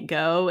letting it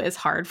go is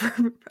hard for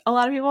a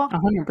lot of people.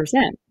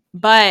 100%.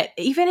 But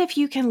even if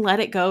you can let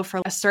it go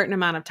for a certain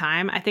amount of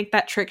time, I think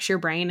that tricks your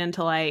brain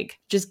into like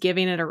just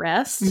giving it a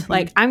rest.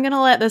 Like, I'm going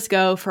to let this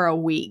go for a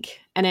week.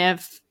 And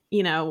if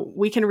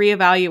we can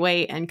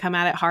reevaluate and come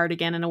at it hard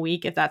again in a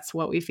week if that's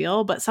what we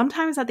feel. But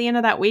sometimes at the end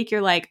of that week,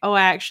 you're like, oh,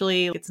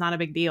 actually, it's not a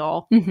big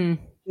deal. Mm-hmm.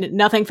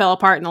 Nothing fell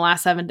apart in the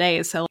last 7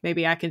 days. So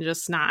maybe I can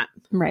just not.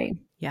 Right.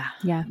 Yeah.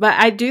 Yeah. But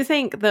I do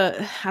think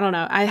I don't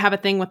know, I have a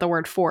thing with the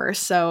word force.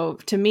 So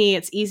to me,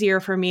 it's easier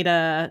for me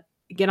to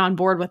get on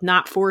board with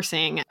not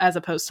forcing as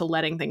opposed to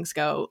letting things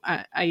go.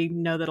 I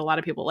know that a lot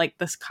of people like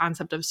this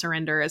concept of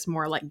surrender is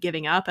more like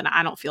giving up. And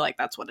I don't feel like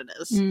that's what it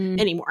is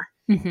anymore.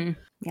 Mm-hmm.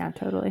 Yeah,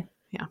 totally.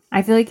 Yeah.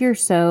 I feel like you're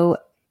so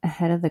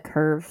ahead of the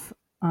curve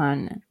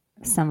on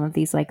some of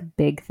these like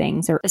big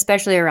things, or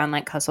especially around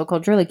like hustle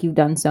culture. Like you've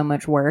done so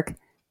much work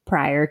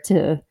prior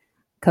to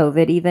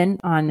COVID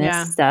even on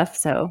this stuff.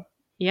 So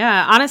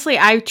yeah, honestly,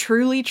 I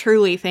truly,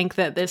 truly think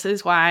that this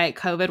is why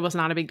COVID was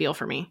not a big deal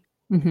for me.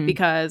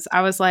 Because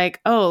I was like,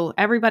 oh,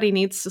 everybody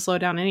needs to slow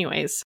down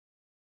anyways.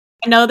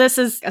 I know this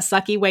is a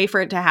sucky way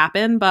for it to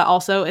happen, but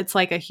also it's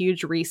like a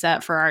huge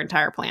reset for our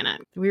entire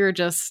planet. We were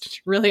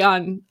just really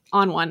on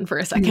one for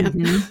a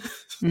second.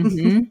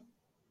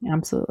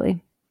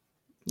 Absolutely.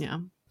 Yeah.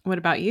 What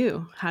about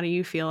you? How do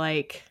you feel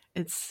like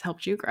it's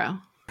helped you grow?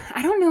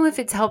 I don't know if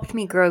it's helped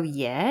me grow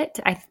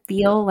yet. I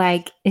feel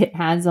like it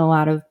has a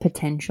lot of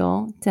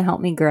potential to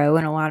help me grow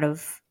in a lot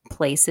of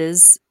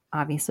places.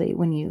 Obviously,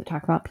 when you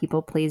talk about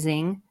people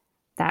pleasing,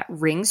 that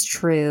rings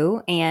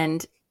true.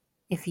 And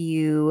if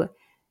you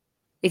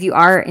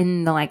are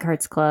in the Like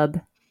Hearts Club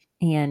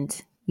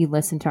and you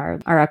listen to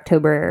our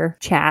October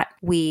chat,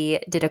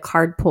 we did a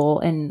card pull,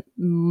 and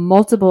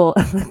multiple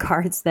of the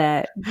cards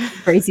that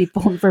Gracie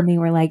pulled for me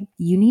were like,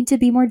 you need to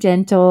be more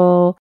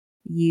gentle.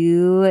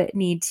 You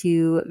need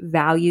to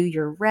value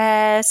your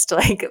rest.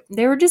 Like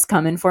they were just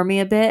coming for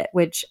me a bit,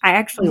 which I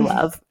actually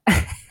love.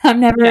 I'm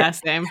never mad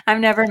at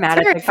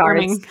the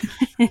cards.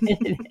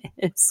 It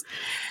is.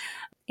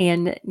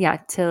 And yeah,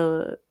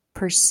 to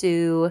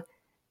pursue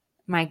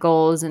my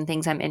goals and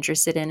things I'm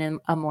interested in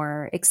a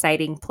more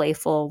exciting,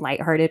 playful,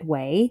 lighthearted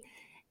way.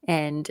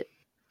 And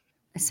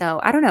so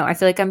I don't know. I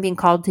feel like I'm being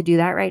called to do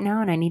that right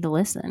now, and I need to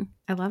listen.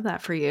 I love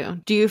that for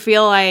you. Do you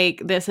feel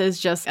like this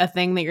is just a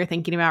thing that you're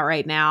thinking about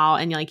right now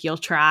and like you'll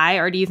try?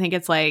 Or do you think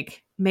it's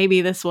like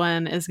maybe this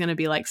one is going to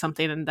be like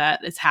something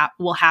that is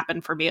will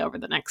happen for me over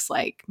the next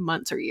like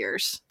months or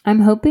years?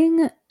 I'm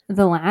hoping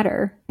the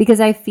latter,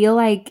 because I feel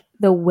like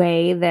the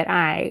way that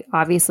I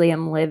obviously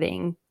am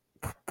living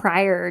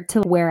prior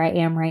to where I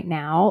am right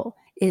now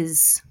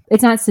it's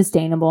not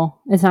sustainable.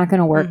 It's not going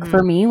to work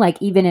for me.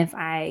 Like even if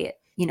I,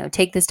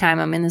 take this time,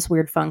 I'm in this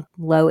weird funk,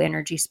 low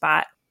energy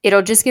spot,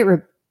 it'll just get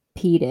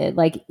repeated.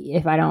 Like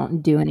if I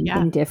don't do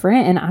anything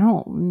different,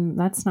 and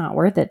that's not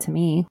worth it to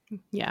me.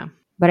 Yeah.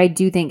 But I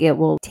do think it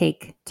will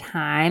take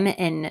time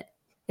and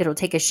it'll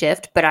take a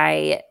shift, but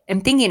I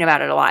am thinking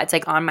about it a lot. It's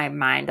like on my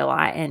mind a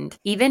lot. And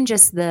even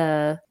just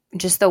the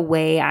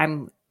way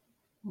I'm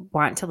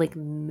want to like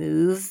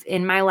move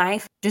in my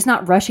life, just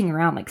not rushing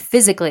around like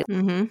physically.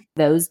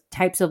 Those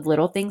types of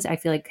little things I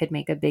feel like could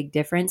make a big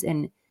difference,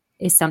 and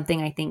is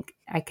something I think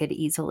I could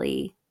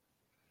easily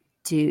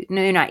do.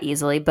 No, not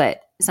easily,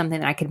 but something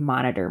that I could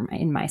monitor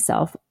in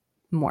myself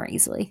more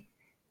easily.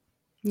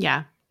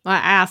 Yeah. Well, I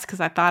asked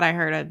because I thought I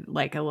heard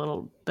a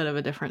little bit of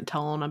a different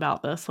tone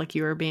about this. Like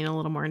you were being a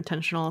little more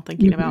intentional,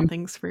 thinking about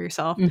things for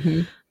yourself.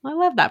 Well, I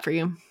love that for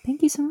you.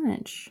 Thank you so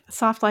much.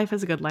 Soft life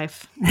is a good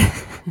life.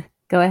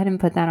 Go ahead and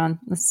put that on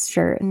the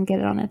shirt and get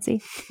it on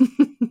Etsy.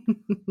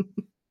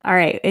 All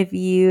right. If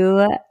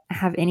you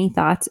have any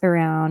thoughts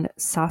around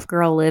soft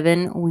girl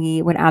living,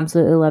 we would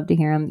absolutely love to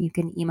hear them. You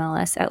can email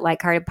us at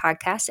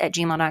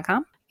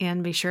likeheartedpodcast@gmail.com.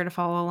 And be sure to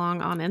follow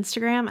along on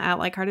Instagram at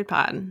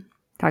likeheartedpod.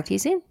 Talk to you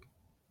soon.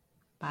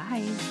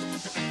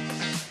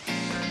 Bye.